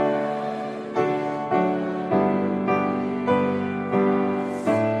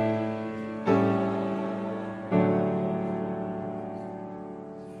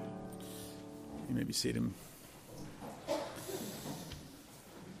seated. I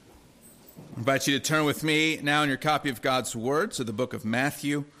invite you to turn with me now in your copy of God's Word to the book of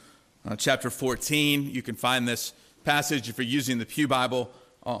Matthew, chapter 14. You can find this passage if you're using the Pew Bible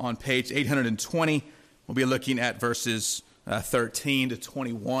on page 820. We'll be looking at verses 13 to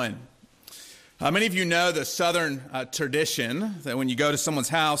 21. Many of you know the Southern tradition that when you go to someone's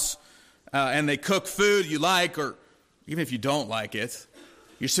house and they cook food you like, or even if you don't like it,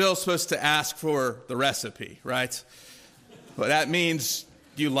 you're still supposed to ask for the recipe, right? Well, that means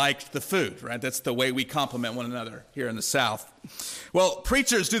you liked the food, right? That's the way we compliment one another here in the South. Well,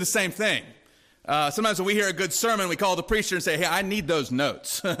 preachers do the same thing. Sometimes when we hear a good sermon, we call the preacher and say, hey, I need those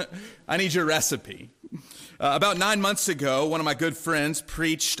notes. I need your recipe. About 9 months ago, one of my good friends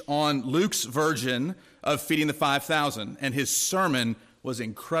preached on Luke's version of feeding the 5,000, and his sermon was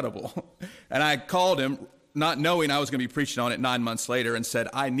incredible. And I called him, not knowing I was going to be preaching on it 9 months later, and said,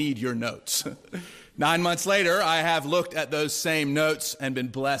 I need your notes. 9 months later, I have looked at those same notes and been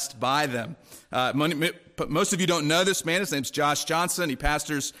blessed by them. Most of you don't know this man. His name's Josh Johnson. He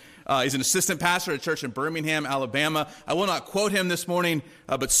pastors. He's an assistant pastor at a church in Birmingham, Alabama. I will not quote him this morning,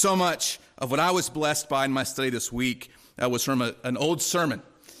 but so much of what I was blessed by in my study this week was from an old sermon.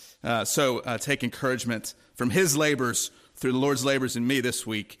 So take encouragement from his labors through the Lord's labors in me this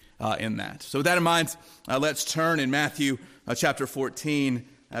week in that. So with that in mind, let's turn in Matthew chapter 14,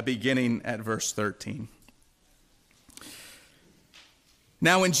 beginning at verse 13.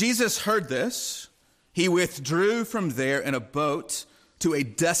 Now when Jesus heard this, he withdrew from there in a boat to a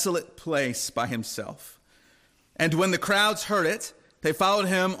desolate place by himself. And when the crowds heard it, they followed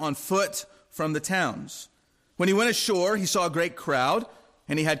him on foot from the towns. When he went ashore, he saw a great crowd,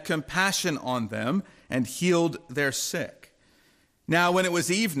 and he had compassion on them and healed their sick. Now when it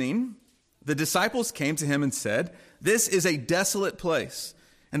was evening, the disciples came to him and said, this is a desolate place,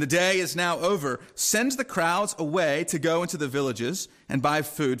 and the day is now over. Send the crowds away to go into the villages and buy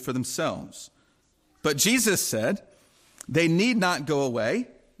food for themselves. But Jesus said, they need not go away.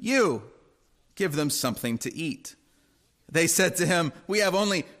 You give them something to eat. They said to him, we have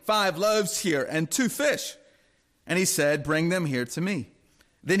only 5 loaves here and 2 fish. And he said, bring them here to me.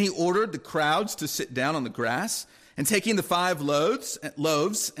 Then he ordered the crowds to sit down on the grass, and taking the 5 loaves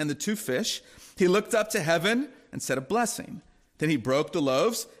and the 2 fish, he looked up to heaven and said a blessing. Then he broke the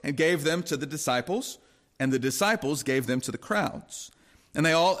loaves and gave them to the disciples, and the disciples gave them to the crowds. And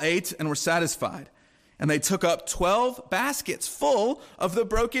they all ate and were satisfied. And they took up 12 baskets full of the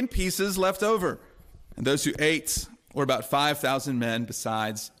broken pieces left over. And those who ate were about 5,000 men,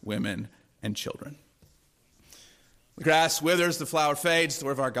 besides women and children. The grass withers, the flower fades, the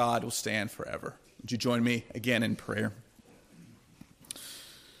word of our God will stand forever. Would you join me again in prayer?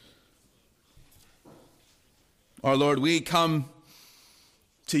 Our Lord, we come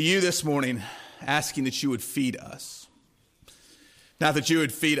to you this morning asking that you would feed us. Not that you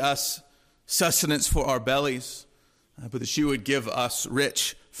would feed us sustenance for our bellies, but that you would give us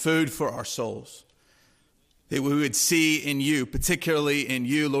rich food for our souls. That we would see in you, particularly in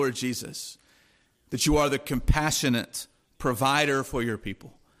you, Lord Jesus, that you are the compassionate provider for your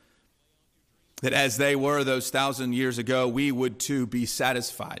people. That as they were those 1,000 years ago, we would too be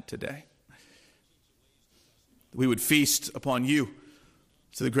satisfied today. We would feast upon you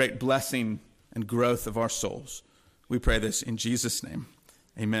to the great blessing and growth of our souls. We pray this in Jesus' name.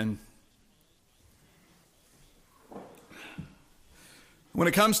 Amen. When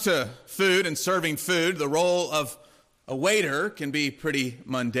it comes to food and serving food, the role of a waiter can be pretty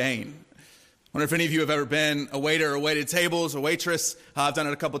mundane. I wonder if any of you have ever been a waiter or waited tables, a waitress. I've done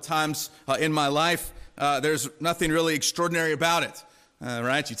it a couple times in my life. There's nothing really extraordinary about it,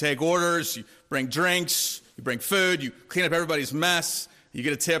 right? You take orders, you bring drinks, you bring food, you clean up everybody's mess, you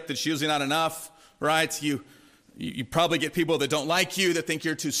get a tip that's usually not enough, right? You probably get people that don't like you, that think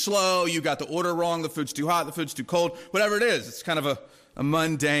you're too slow, you got the order wrong, the food's too hot, the food's too cold, whatever it is. It's kind of a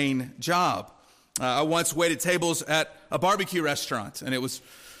mundane job. I once waited tables at a barbecue restaurant, and it was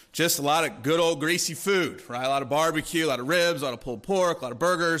just a lot of good old greasy food, right? A lot of barbecue, a lot of ribs, a lot of pulled pork, a lot of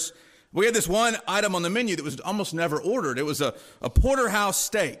burgers. We had this one item on the menu that was almost never ordered. It was a porterhouse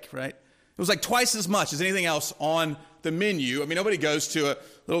steak, right? It was like twice as much as anything else on the menu. I mean, nobody goes to a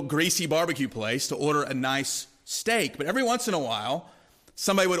little greasy barbecue place to order a nice steak, but every once in a while,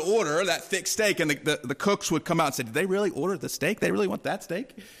 somebody would order that thick steak, and the cooks would come out and say, did they really order the steak? They really want that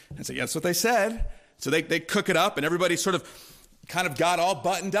steak? And say, yeah, that's what they said. So they cook it up, and everybody sort of kind of got all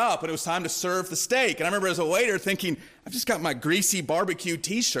buttoned up, and it was time to serve the steak. And I remember as a waiter thinking, I've just got my greasy barbecue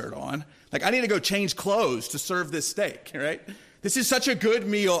t-shirt on. Like, I need to go change clothes to serve this steak, right? This is such a good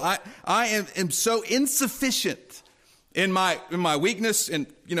meal. I am so insufficient in my weakness and,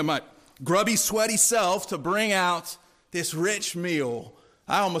 my grubby, sweaty self to bring out this rich meal.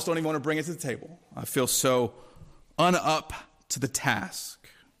 I almost don't even want to bring it to the table. I feel so unup to the task.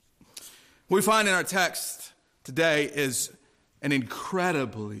 What we find in our text today is an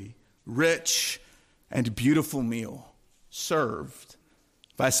incredibly rich and beautiful meal served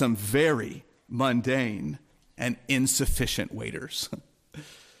by some very mundane and insufficient waiters.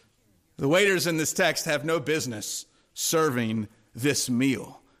 The waiters in this text have no business serving this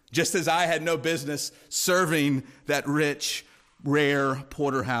meal, just as I had no business serving that rich, rare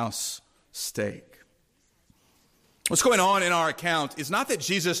porterhouse steak. What's going on in our account is not that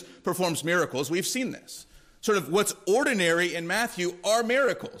Jesus performs miracles. We've seen this. Sort of what's ordinary in Matthew are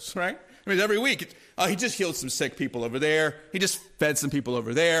miracles, right? I mean, every week, he just healed some sick people over there. He just fed some people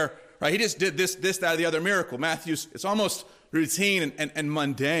over there, right? He just did this, that, or the other miracle. Matthew's, it's almost routine and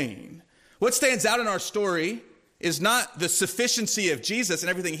mundane. What stands out in our story is not the sufficiency of Jesus and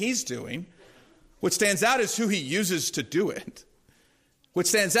everything he's doing. What stands out is who he uses to do it. What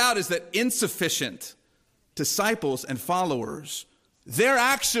stands out is that insufficient disciples and followers, they're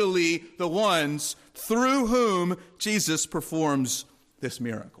actually the ones through whom Jesus performs this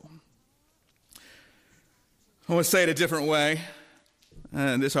miracle. I want to say it a different way.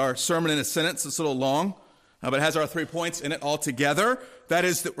 And this is our sermon in a sentence. It's a little long, but it has our 3 points in it all together. That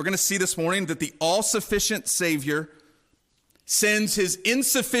is that we're going to see this morning that the all-sufficient Savior sends his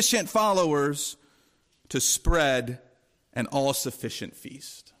insufficient followers to spread an all-sufficient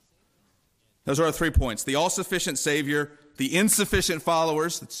feast. Those are our 3 points. The all-sufficient Savior, the insufficient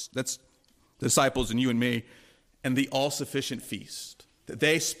followers, that's the disciples and you and me, and the all-sufficient feast that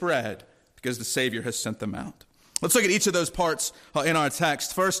they spread because the Savior has sent them out. Let's look at each of those parts in our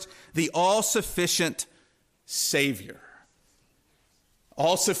text. First, the all-sufficient Savior.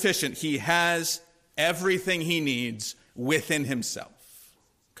 All-sufficient. He has everything he needs within himself.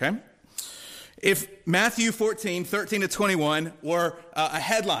 Okay? If Matthew 14, 13 to 21 were a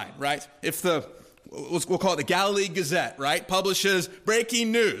headline, right? If we'll call it the Galilee Gazette, right? Publishes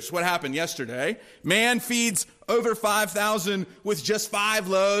breaking news. What happened yesterday? Man feeds over 5,000 with just 5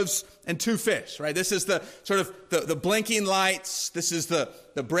 loaves and 2 fish, right? This is the sort of the blinking lights. This is the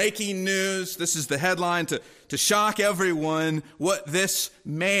breaking news. This is the headline to shock everyone what this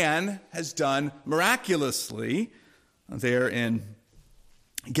man has done miraculously there in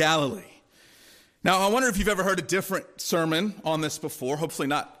Galilee. Now, I wonder if you've ever heard a different sermon on this before, hopefully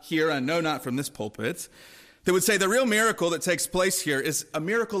not here, I know not from this pulpit, that would say the real miracle that takes place here is a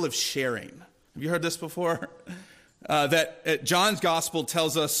miracle of sharing. Have you heard this before? That John's gospel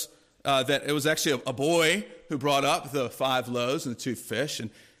tells us that it was actually a boy who brought up the 5 loaves and the 2 fish,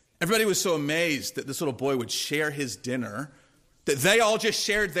 and everybody was so amazed that this little boy would share his dinner, that they all just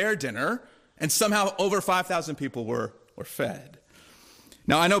shared their dinner, and somehow over 5,000 people were fed.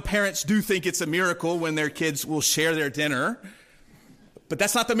 Now, I know parents do think it's a miracle when their kids will share their dinner, but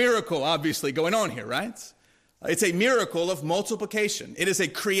that's not the miracle, obviously, going on here, right? It's a miracle of multiplication. It is a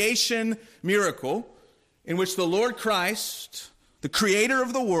creation miracle in which the Lord Christ, the creator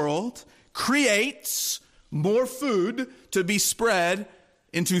of the world, creates more food to be spread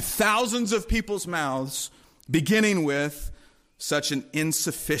into thousands of people's mouths, beginning with such an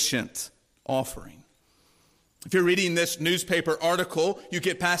insufficient offering. If you're reading this newspaper article, you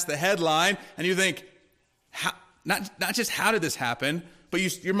get past the headline and you think, not just how did this happen,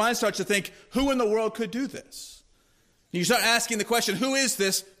 but your mind starts to think, who in the world could do this? You start asking the question, who is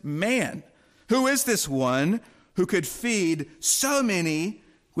this man? Who is this one who could feed so many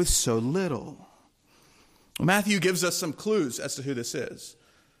with so little? Well, Matthew gives us some clues as to who this is.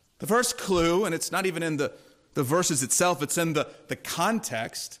 The first clue, and it's not even in the verses itself, it's in the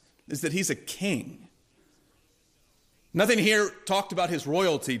context, is that he's a king. Nothing here talked about his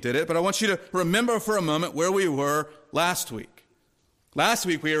royalty, did it? But I want you to remember for a moment where we were last week. Last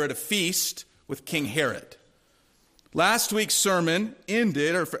week we were at a feast with King Herod. Last week's sermon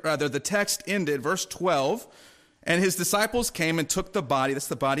ended, or rather the text ended, verse 12, and his disciples came and took the body, that's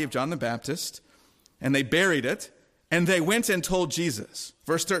the body of John the Baptist, and they buried it, and they went and told Jesus.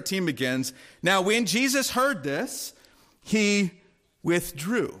 Verse 13 begins, now when Jesus heard this, he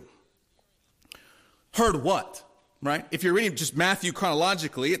withdrew. Heard what? Right? If you're reading just Matthew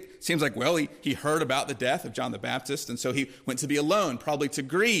chronologically, it seems like, well, he heard about the death of John the Baptist, and so he went to be alone, probably to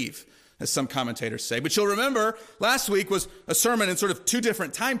grieve, as some commentators say. But you'll remember, last week was a sermon in sort of 2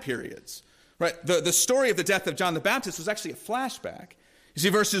 different time periods. Right? The story of the death of John the Baptist was actually a flashback. You see,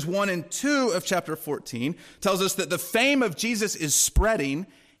 verses 1 and 2 of chapter 14 tells us that the fame of Jesus is spreading.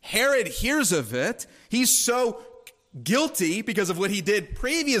 Herod hears of it. He's so guilty because of what he did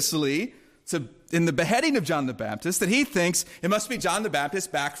previously in the beheading of John the Baptist that he thinks it must be John the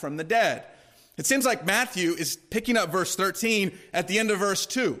Baptist back from the dead. It seems like Matthew is picking up verse 13 at the end of verse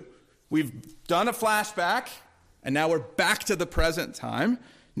 2. We've done a flashback, and now we're back to the present time.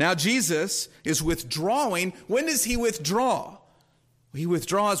 Now Jesus is withdrawing. When does he withdraw? He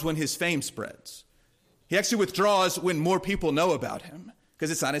withdraws when his fame spreads. He actually withdraws when more people know about him, because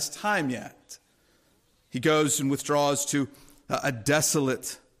it's not his time yet. He goes and withdraws to a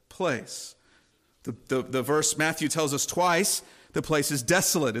desolate place. The verse Matthew tells us twice, the place is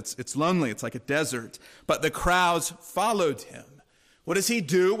desolate. It's lonely. It's like a desert. But the crowds followed him. What does he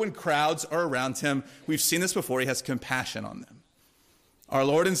do when crowds are around him? We've seen this before. He has compassion on them. Our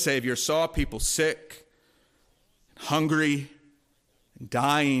Lord and Savior saw people sick, hungry, and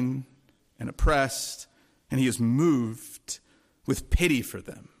dying, and oppressed, and he is moved with pity for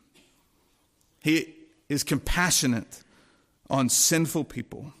them. He is compassionate on sinful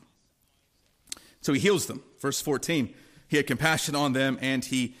people. So he heals them. Verse 14, he had compassion on them and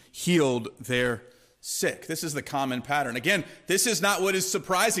he healed their sick. This is the common pattern. Again, this is not what is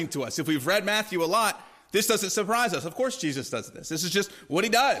surprising to us. If we've read Matthew a lot, this doesn't surprise us. Of course Jesus does this. This is just what he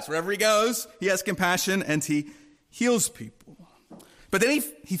does. Wherever he goes, he has compassion and he heals people. But then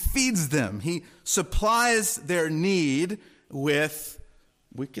he feeds them. He supplies their need with,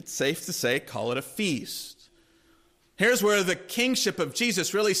 we could safe to say, call it a feast. Here's where the kingship of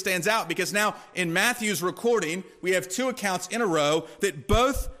Jesus really stands out, because now in Matthew's recording, we have two accounts in a row that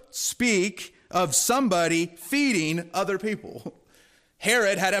both speak of somebody feeding other people.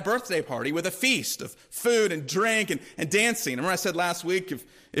 Herod had a birthday party with a feast of food and drink and dancing. Remember I said last week,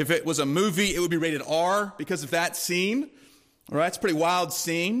 if it was a movie, it would be rated R because of that scene. All right, it's a pretty wild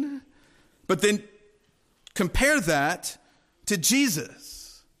scene. But then compare that to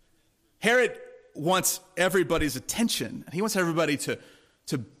Jesus. Herod wants everybody's attention. He wants everybody to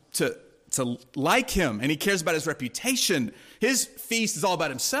like him, and he cares about his reputation. His feast is all about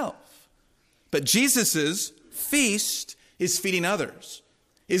himself. But Jesus's feast is feeding others,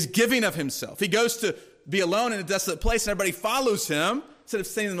 is giving of himself. He goes to be alone in a desolate place, and everybody follows him. Instead of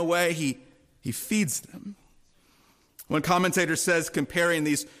sending them away, he feeds them. One commentator says, comparing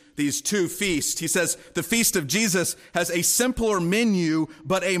these two feasts, he says, the feast of Jesus has a simpler menu,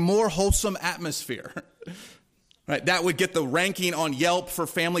 but a more wholesome atmosphere. Right? That would get the ranking on Yelp for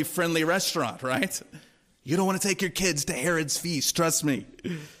family-friendly restaurant, right? You don't want to take your kids to Herod's feast, trust me.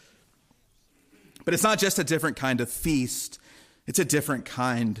 But it's not just a different kind of feast. It's a different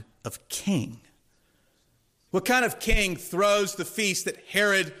kind of king. What kind of king throws the feast that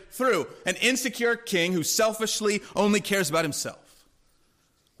Herod threw? An insecure king who selfishly only cares about himself.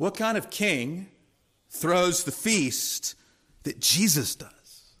 What kind of king throws the feast that Jesus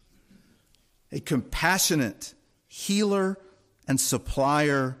does? A compassionate healer and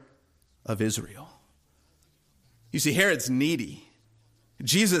supplier of Israel. You see, Herod's needy.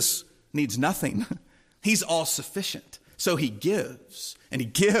 Jesus needs nothing. He's all sufficient. So he gives and he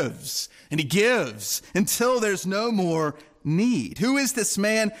gives and he gives until there's no more need. Who is this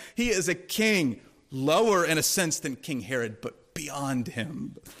man? He is a king, lower in a sense than King Herod, but beyond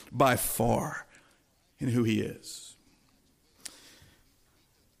him by far in who he is.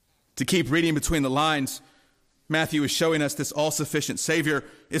 To keep reading between the lines, Matthew is showing us this all-sufficient Savior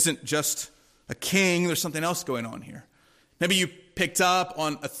isn't just a king. There's something else going on here. Maybe you picked up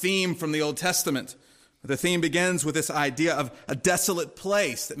on a theme from the Old Testament. The theme begins with this idea of a desolate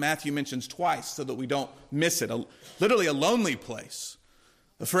place that Matthew mentions twice so that we don't miss it. Literally a lonely place.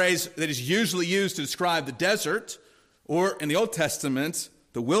 A phrase that is usually used to describe the desert, or in the Old Testament,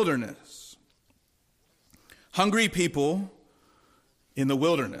 the wilderness. Hungry people in the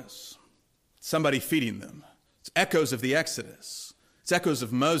wilderness. Somebody feeding them. It's echoes of the Exodus. It's echoes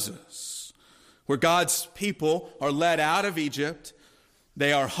of Moses, where God's people are led out of Egypt.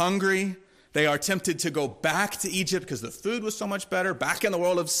 They are hungry. They are tempted to go back to Egypt because the food was so much better, back in the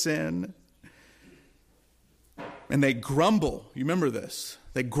world of sin. And they grumble. You remember this.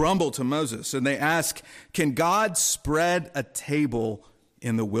 They grumble to Moses and they ask, can God spread a table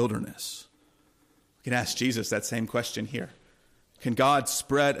in the wilderness? We can ask Jesus that same question here. Can God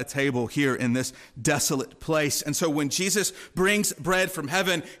spread a table here in this desolate place? And so when Jesus brings bread from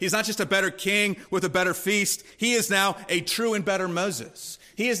heaven, he's not just a better king with a better feast. He is now a true and better Moses.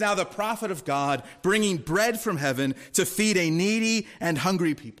 He is now the prophet of God, bringing bread from heaven to feed a needy and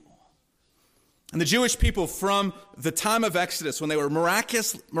hungry people. And the Jewish people from the time of Exodus, when they were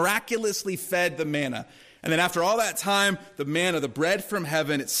miraculously fed the manna, and then after all that time, the manna, the bread from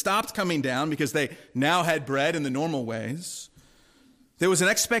heaven, it stopped coming down because they now had bread in the normal ways. There was an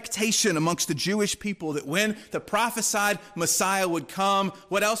expectation amongst the Jewish people that when the prophesied Messiah would come,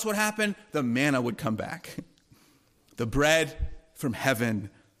 what else would happen? The manna would come back. The bread from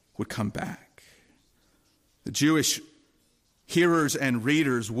heaven would come back. The Jewish hearers and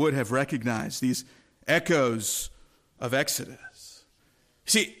readers would have recognized these echoes of Exodus.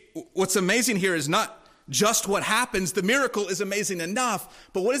 See, what's amazing here is not just what happens. The miracle is amazing enough,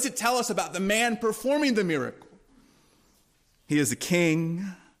 but what does it tell us about the man performing the miracle? He is the king.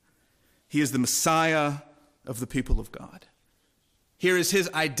 He is the Messiah of the people of God. Here is his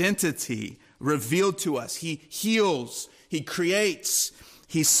identity revealed to us. He heals, he creates,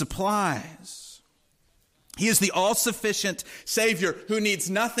 he supplies. He is the all-sufficient Savior who needs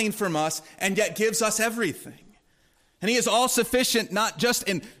nothing from us and yet gives us everything. And he is all-sufficient not just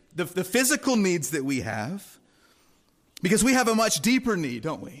in the physical needs that we have, because we have a much deeper need,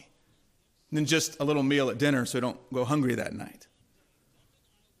 don't we? Than just a little meal at dinner so we don't go hungry that night.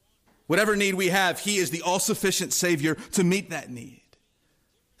 Whatever need we have, he is the all-sufficient Savior to meet that need.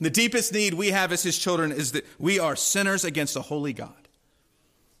 And the deepest need we have as his children is that we are sinners against a holy God.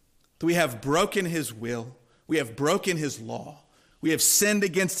 That we have broken his will. We have broken his law. We have sinned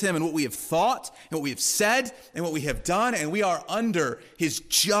against him in what we have thought and what we have said and what we have done, and we are under his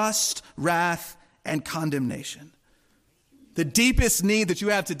just wrath and condemnation. The deepest need that you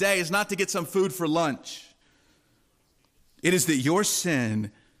have today is not to get some food for lunch. It is that your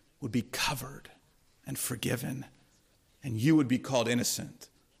sin would be covered and forgiven, and you would be called innocent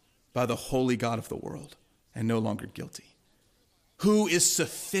by the holy God of the world and no longer guilty. Who is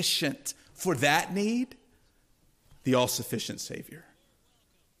sufficient for that need? The all-sufficient Savior.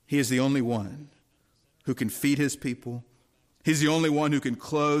 He is the only one who can feed his people. He's the only one who can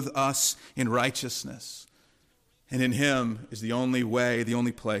clothe us in righteousness. And in him is the only way, the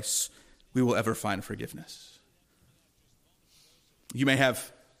only place we will ever find forgiveness. You may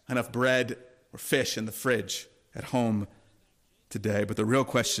have enough bread or fish in the fridge at home today, but the real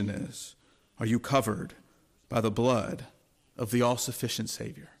question is, are you covered by the blood of the all-sufficient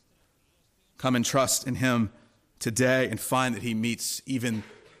Savior? Come and trust in him today and find that he meets even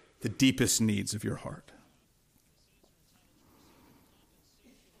the deepest needs of your heart.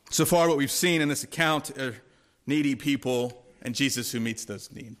 So far, what we've seen in this account are needy people and Jesus who meets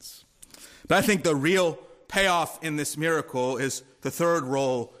those needs. But I think the real payoff in this miracle is the third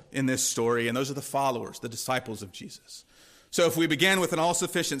role in this story, and those are the followers, the disciples of Jesus. So if we begin with an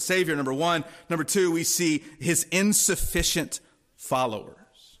all-sufficient Savior, number one. Number two, we see his insufficient followers.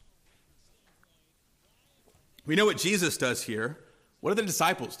 We know what Jesus does here. What do the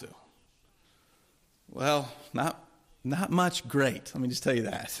disciples do? Well, not much great. Let me just tell you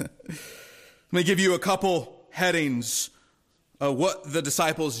that. Let me give you a couple headings of what the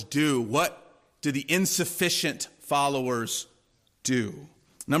disciples do. What do the insufficient followers do?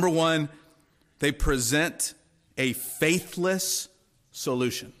 Number one, they present a faithless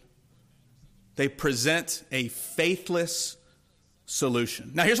solution. They present a faithless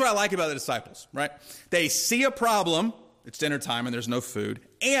solution. Now, here's what I like about the disciples, right? They see a problem, it's dinner time and there's no food,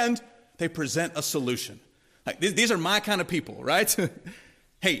 and they present a solution. Like, these are my kind of people, right?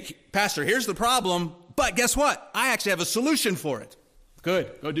 Hey, Pastor, here's the problem, but guess what? I actually have a solution for it.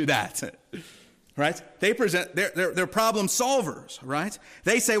 Good, go do that. Right? They present, they're problem solvers, right?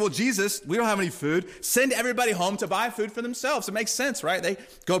 They say, well, Jesus, we don't have any food. Send everybody home to buy food for themselves. It makes sense, right? They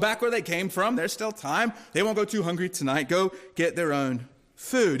go back where they came from. There's still time. They won't go too hungry tonight. Go get their own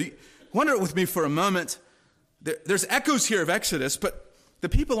food. Wonder with me for a moment. There's echoes here of Exodus, but the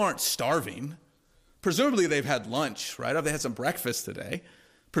people aren't starving. Presumably they've had lunch, right? Or they had some breakfast today.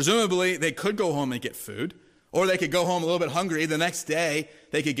 Presumably they could go home and get food. Or they could go home a little bit hungry. The next day,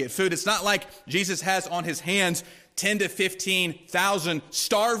 they could get food. It's not like Jesus has on his hands 10 to 15,000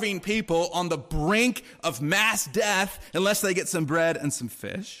 starving people on the brink of mass death unless they get some bread and some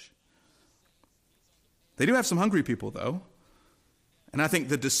fish. They do have some hungry people, though. And I think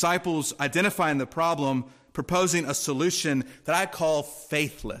the disciples identifying the problem, proposing a solution that I call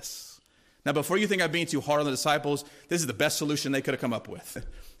faithless. Now, before you think I'm being too hard on the disciples, this is the best solution they could have come up with.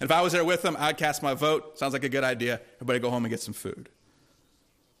 And if I was there with them, I'd cast my vote. Sounds like a good idea. Everybody go home and get some food.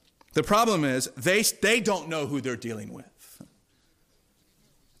 The problem is they don't know who they're dealing with.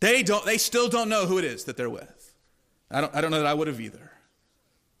 They still don't know who it is that they're with. I don't know that I would have either.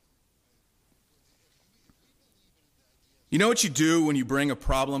 You know what you do when you bring a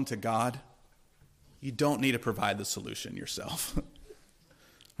problem to God? You don't need to provide the solution yourself.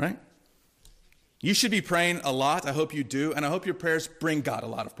 Right? You should be praying a lot. I hope you do. And I hope your prayers bring God a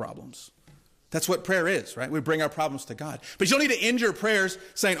lot of problems. That's what prayer is, right? We bring our problems to God. But you don't need to end your prayers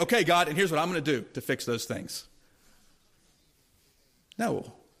saying, okay, God, and here's what I'm going to do to fix those things.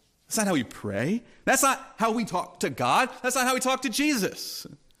 No, that's not how we pray. That's not how we talk to God. That's not how we talk to Jesus.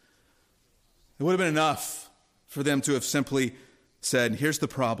 It would have been enough for them to have simply said, here's the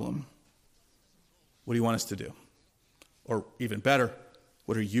problem. What do you want us to do? Or even better,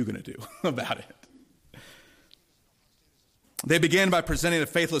 what are you going to do about it? They begin by presenting a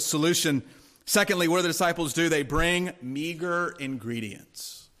faithless solution. Secondly, what do the disciples do? They bring meager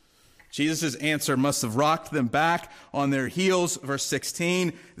ingredients. Jesus' answer must have rocked them back on their heels. Verse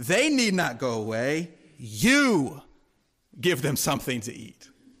 16, they need not go away. You give them something to eat.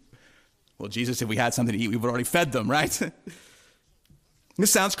 Well, Jesus, if we had something to eat, we would have already fed them, right?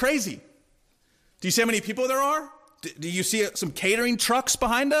 This sounds crazy. Do you see how many people there are? Do you see some catering trucks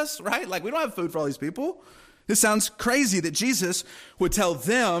behind us, right? Like, we don't have food for all these people. This sounds crazy that Jesus would tell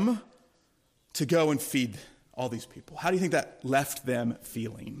them to go and feed all these people. How do you think that left them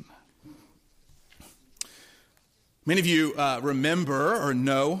feeling? Many of you remember or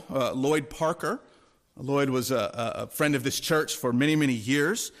know Lloyd Parker. Lloyd was a friend of this church for many, many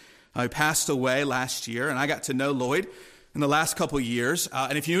years. He passed away last year, and I got to know Lloyd in the last couple of years.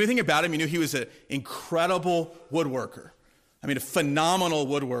 And if you knew anything about him, you knew he was an incredible woodworker. I mean, a phenomenal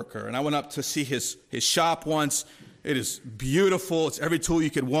woodworker. And I went up to see his shop once. It is beautiful. It's every tool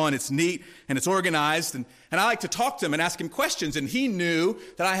you could want. It's neat and it's organized. And I like to talk to him and ask him questions. And he knew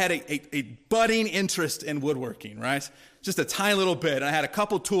that I had a budding interest in woodworking, right? Just a tiny little bit. And I had a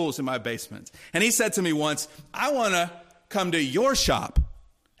couple tools in my basement. And he said to me once, I want to come to your shop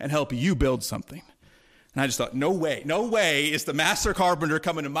and help you build something. And I just thought, no way is the master carpenter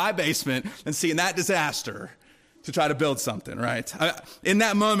coming to my basement and seeing that disaster to try to build something, right? In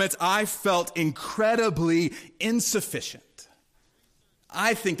that moment, I felt incredibly insufficient.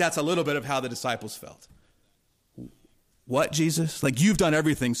 I think that's a little bit of how the disciples felt. What, Jesus? Like, you've done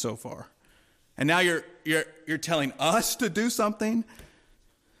everything so far. And now you're telling us to do something?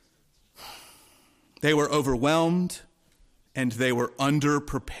 They were overwhelmed and they were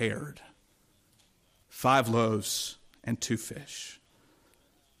underprepared. 5 loaves and 2 fish.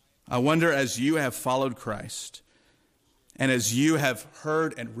 I wonder, as you have followed Christ and as you have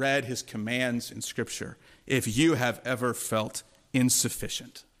heard and read his commands in Scripture, if you have ever felt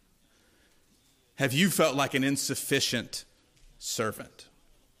insufficient. Have you felt like an insufficient servant?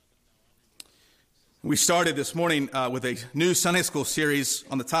 We started this morning with a new Sunday school series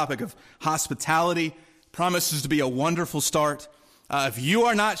on the topic of hospitality. Promises to be a wonderful start. If you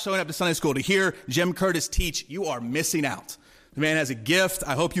are not showing up to Sunday school to hear Jim Curtis teach, you are missing out. The man has a gift.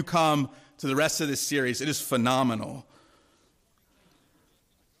 I hope you come to the rest of this series. It is phenomenal.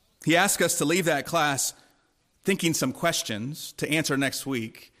 He asked us to leave that class thinking some questions to answer next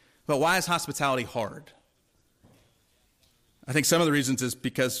week. But why is hospitality hard? I think some of the reasons is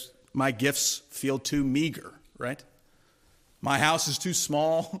because my gifts feel too meager, right? My house is too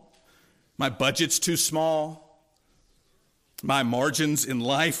small. My budget's too small. My margins in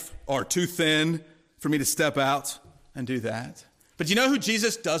life are too thin for me to step out and do that. But you know who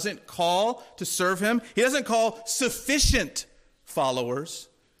Jesus doesn't call to serve him? He doesn't call sufficient followers.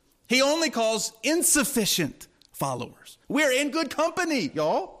 He only calls insufficient followers. We're in good company,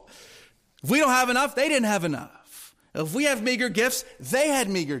 y'all. If we don't have enough, they didn't have enough. If we have meager gifts, they had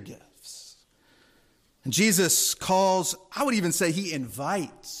meager gifts. And Jesus calls, I would even say he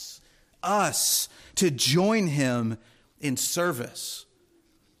invites us to join him in service,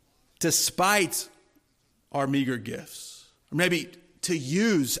 despite our meager gifts, or maybe to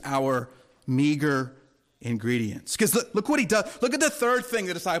use our meager ingredients. Because look what he does. Look at the third thing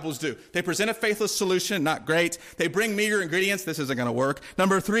the disciples do. They present a faithless solution, not great. They bring meager ingredients. This isn't going to work.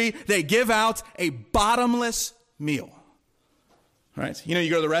 Number 3, they give out a bottomless meal. Right? You know,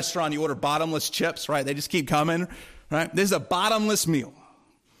 you go to the restaurant, you order bottomless chips, right? They just keep coming, right? This is a bottomless meal.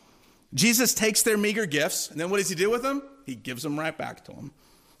 Jesus takes their meager gifts, and then what does he do with them? He gives them right back to them.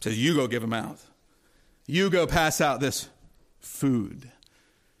 Says, you go give them out. You go pass out this food. Can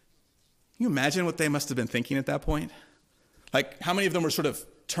you imagine what they must have been thinking at that point? Like, how many of them were sort of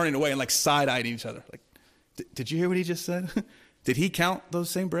turning away and like side-eyeing each other? Like, did you hear what he just said? Did he count those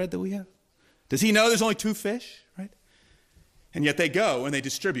same bread that we have? Does he know there's only 2 fish, right? And yet they go and they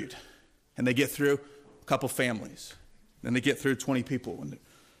distribute. And they get through a couple families. Then they get through 20 people. And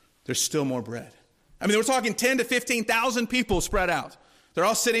there's still more bread. I mean, we're talking 10 to 15,000 people spread out. They're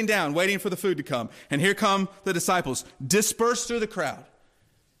all sitting down, waiting for the food to come. And here come the disciples, dispersed through the crowd.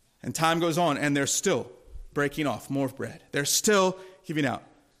 And time goes on, and they're still breaking off more bread. They're still giving out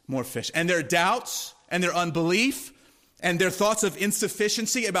more fish. And their doubts and their unbelief and their thoughts of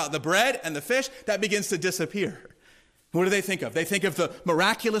insufficiency about the bread and the fish, that begins to disappear. What do they think of? They think of the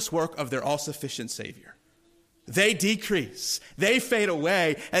miraculous work of their all-sufficient Savior. They decrease. They fade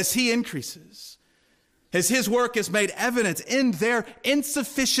away as he increases. As his work is made evident in their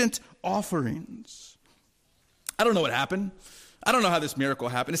insufficient offerings. I don't know what happened. I don't know how this miracle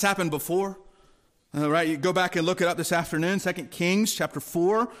happened. It's happened before. Right? You go back and look it up this afternoon. 2 Kings chapter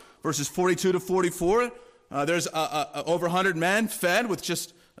 4, verses 42 to 44. There's over 100 men fed with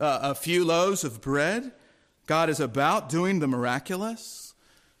just a few loaves of bread. God is about doing the miraculous.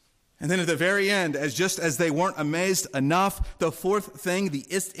 And then at the very end, just as they weren't amazed enough, the fourth thing the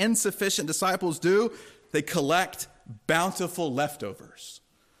insufficient disciples do, they collect bountiful leftovers.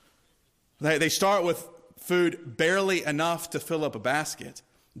 They start with food barely enough to fill up a basket.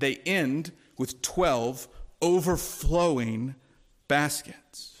 They end with 12 overflowing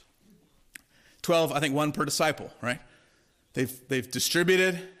baskets. 12, I think, one per disciple, right? They've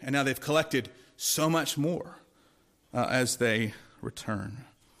distributed, and now they've collected so much more as they return.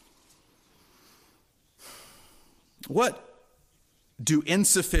 What do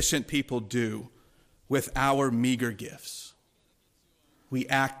insufficient people do with our meager gifts? We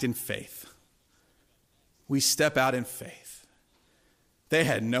act in faith. We step out in faith. They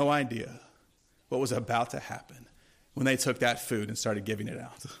had no idea what was about to happen when they took that food and started giving it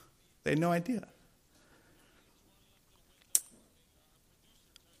out. They had no idea.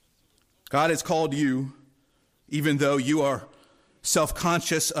 God has called you, even though you are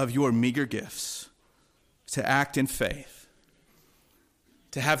self-conscious of your meager gifts, to act in faith,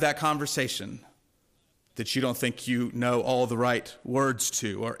 to have that conversation that you don't think you know all the right words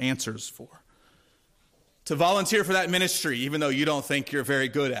to or answers for, to volunteer for that ministry even though you don't think you're very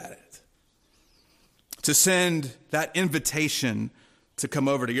good at it, to send that invitation to come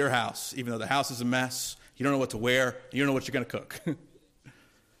over to your house even though the house is a mess, you don't know what to wear, you don't know what you're going to cook.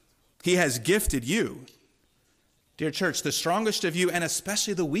 He has gifted you, dear church, the strongest of you and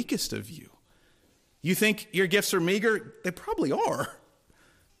especially the weakest of you. You think your gifts are meager? They probably are,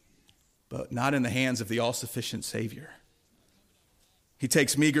 but not in the hands of the all-sufficient Savior. He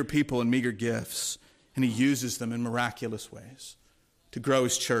takes meager people and meager gifts, and he uses them in miraculous ways to grow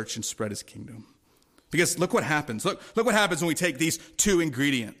his church and spread his kingdom. Because look what happens. Look what happens when we take these two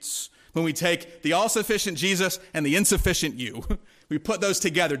ingredients. When we take the all-sufficient Jesus and the insufficient you. We put those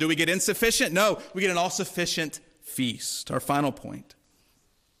together. Do we get insufficient? No, we get an all-sufficient feast. Our final point.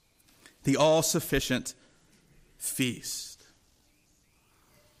 The all-sufficient feast.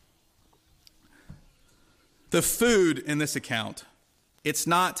 The food in this account, it's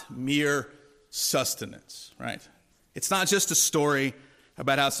not mere sustenance, right? It's not just a story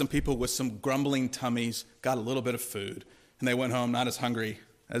about how some people with some grumbling tummies got a little bit of food and they went home not as hungry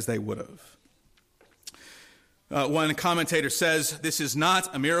as they would have. One commentator says, this is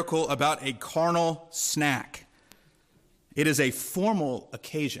not a miracle about a carnal snack. It is a formal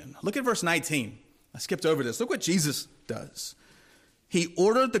occasion. Look at verse 19. I skipped over this. Look what Jesus does. He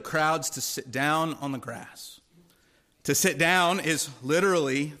ordered the crowds to sit down on the grass. To sit down is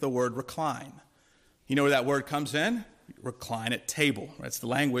literally the word recline. You know where that word comes in? Recline at table. That's the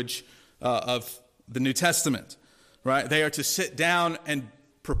language of the New Testament, right? They are to sit down and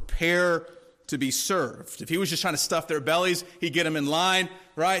prepare to be served. If he was just trying to stuff their bellies, he'd get them in line,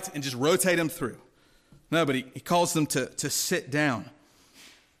 right, and just rotate them through. No, but he calls them to sit down.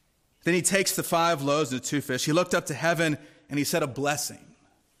 Then he takes the 5 loaves and the 2 fish. He looked up to heaven and he said a blessing.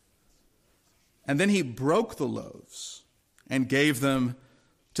 And then he broke the loaves and gave them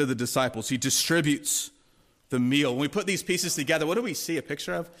to the disciples. He distributes the meal. When we put these pieces together, what do we see a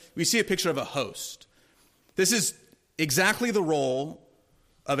picture of? We see a picture of a host. This is exactly the role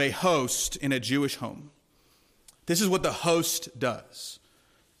of a host in a Jewish home. This is what the host does.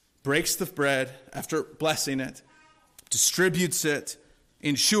 Breaks the bread after blessing it, distributes it,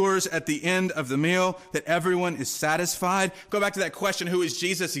 ensures at the end of the meal that everyone is satisfied. Go back to that question, who is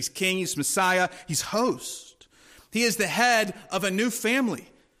Jesus? He's king, he's Messiah, he's host. He is the head of a new family.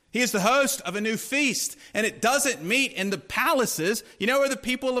 He is the host of a new feast, and it doesn't meet in the palaces. You know where the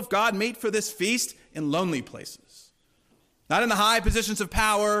people of God meet for this feast? In lonely places. Not in the high positions of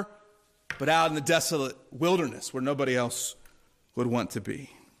power, but out in the desolate wilderness where nobody else would want to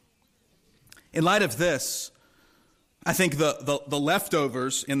be. In light of this, I think the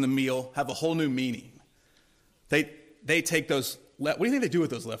leftovers in the meal have a whole new meaning. They take those, what do you think they do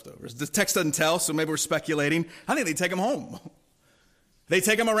with those leftovers? The text doesn't tell, so maybe we're speculating. I think they take them home. They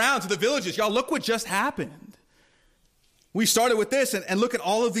take them around to the villages. Y'all, look what just happened. We started with this, and look at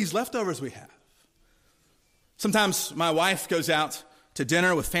all of these leftovers we have. Sometimes my wife goes out to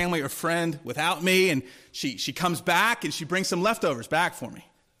dinner with family or friend without me, and she comes back and she brings some leftovers back for me.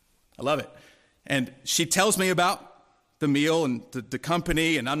 I love it. And she tells me about the meal and the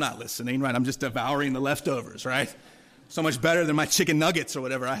company, and I'm not listening, right? I'm just devouring the leftovers, right? So much better than my chicken nuggets or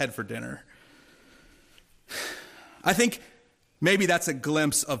whatever I had for dinner. I think maybe that's a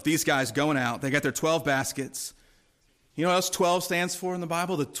glimpse of these guys going out. They got their 12 baskets. You know what else 12 stands for in the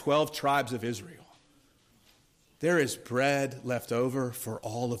Bible? The 12 tribes of Israel. There is bread left over for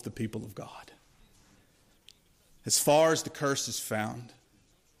all of the people of God. As far as the curse is found,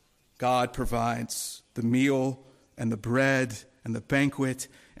 God provides the meal and the bread and the banquet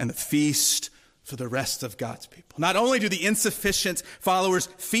and the feast for the rest of God's people. Not only do the insufficient followers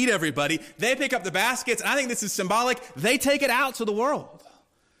feed everybody, they pick up the baskets, and I think this is symbolic, they take it out to the world.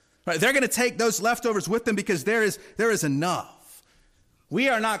 Right? They're going to take those leftovers with them because there is enough. We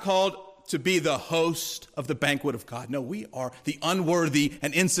are not called to be the host of the banquet of God. No, we are the unworthy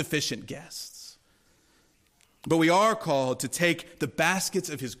and insufficient guests. But we are called to take the baskets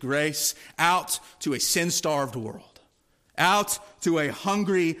of his grace out to a sin-starved world, out to a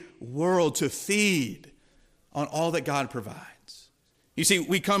hungry world to feed on all that God provides. You see,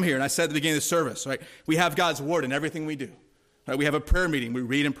 we come here, and I said at the beginning of the service, right? We have God's word in everything we do. Right? We have a prayer meeting. We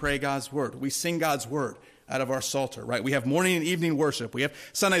read and pray God's word. We sing God's word out of our Psalter, right? We have morning and evening worship. We have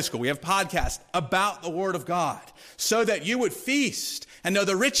Sunday school. We have podcasts about the word of God so that you would feast and know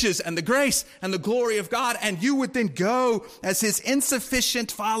the riches and the grace and the glory of God, and you would then go as his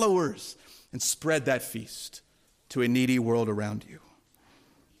insufficient followers and spread that feast to a needy world around you.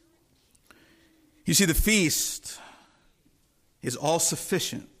 You see, the feast is all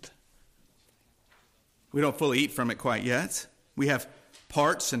sufficient. We don't fully eat from it quite yet. We have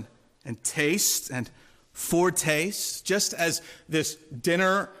parts and tastes and foretastes. Just as this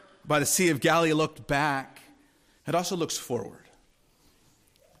dinner by the Sea of Galilee looked back, it also looks forward.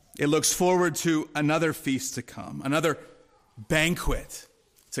 It looks forward to another feast to come, another banquet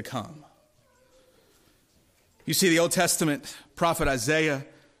to come. You see, the Old Testament prophet Isaiah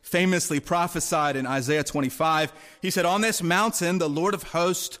famously prophesied in Isaiah 25. He said, "On this mountain, the Lord of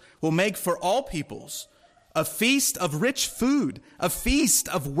hosts will make for all peoples a feast of rich food, a feast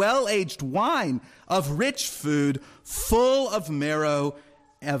of well-aged wine, of rich food, full of marrow,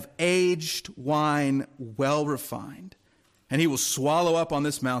 of aged wine, well refined. And he will swallow up on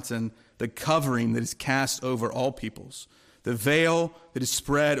this mountain the covering that is cast over all peoples, the veil that is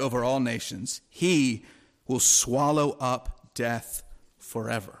spread over all nations. He will swallow up death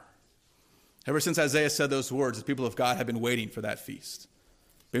forever." Ever since Isaiah said those words, the people of God have been waiting for that feast,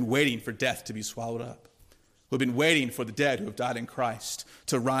 been waiting for death to be swallowed up. We've been waiting for the dead who have died in Christ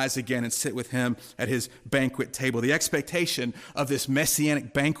to rise again and sit with him at his banquet table. The expectation of this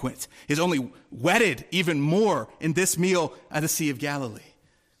messianic banquet is only whetted even more in this meal at the Sea of Galilee.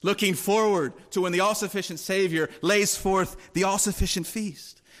 Looking forward to when the all-sufficient Savior lays forth the all-sufficient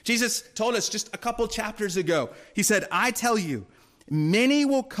feast. Jesus told us just a couple chapters ago, he said, "I tell you, many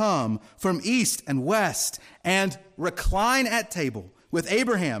will come from east and west and recline at table with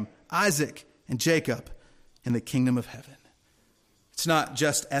Abraham, Isaac, and Jacob in the kingdom of heaven." It's not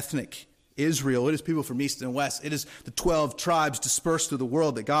just ethnic Israel. It is people from east and west. It is the 12 tribes dispersed through the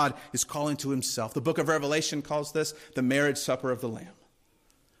world that God is calling to himself. The book of Revelation calls this the marriage supper of the Lamb.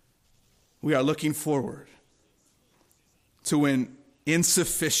 We are looking forward to when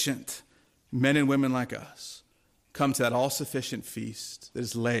insufficient men and women like us come to that all-sufficient feast that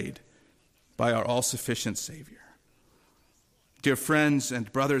is laid by our all-sufficient Savior. Dear friends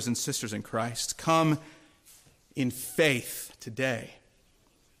and brothers and sisters in Christ, come in faith today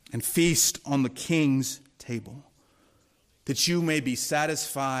and feast on the King's table, that you may be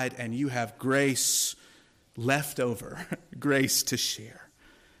satisfied and you have grace left over, grace to share,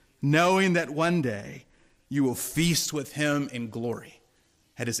 knowing that one day you will feast with him in glory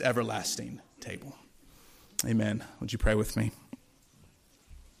at his everlasting table. Amen. Would you pray with me?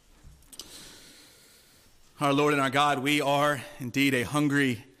 Our Lord and our God, we are indeed a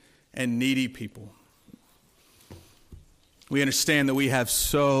hungry and needy people. We understand that we have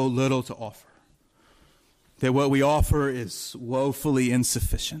so little to offer, that what we offer is woefully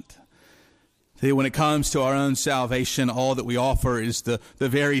insufficient. That when it comes to our own salvation, all that we offer is the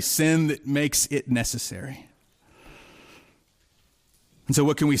very sin that makes it necessary. And so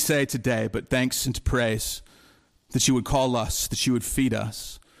what can we say today but thanks and praise that you would call us, that you would feed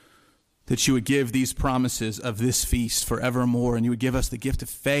us, that you would give these promises of this feast forevermore, and you would give us the gift of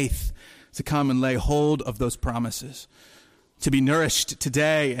faith to come and lay hold of those promises, to be nourished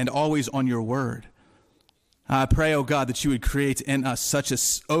today and always on your word. I pray, oh God, that you would create in us such an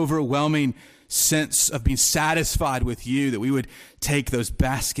overwhelming sense of being satisfied with you, that we would take those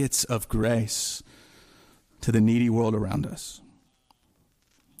baskets of grace to the needy world around us.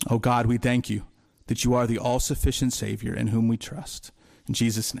 Oh God, we thank you that you are the all-sufficient Savior in whom we trust. In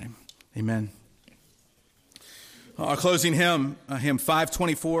Jesus' name, amen. Our closing hymn, hymn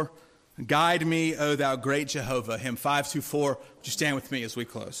 524, Guide Me, O Thou Great Jehovah, hymn 524. Would you stand with me as we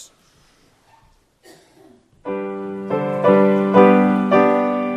close?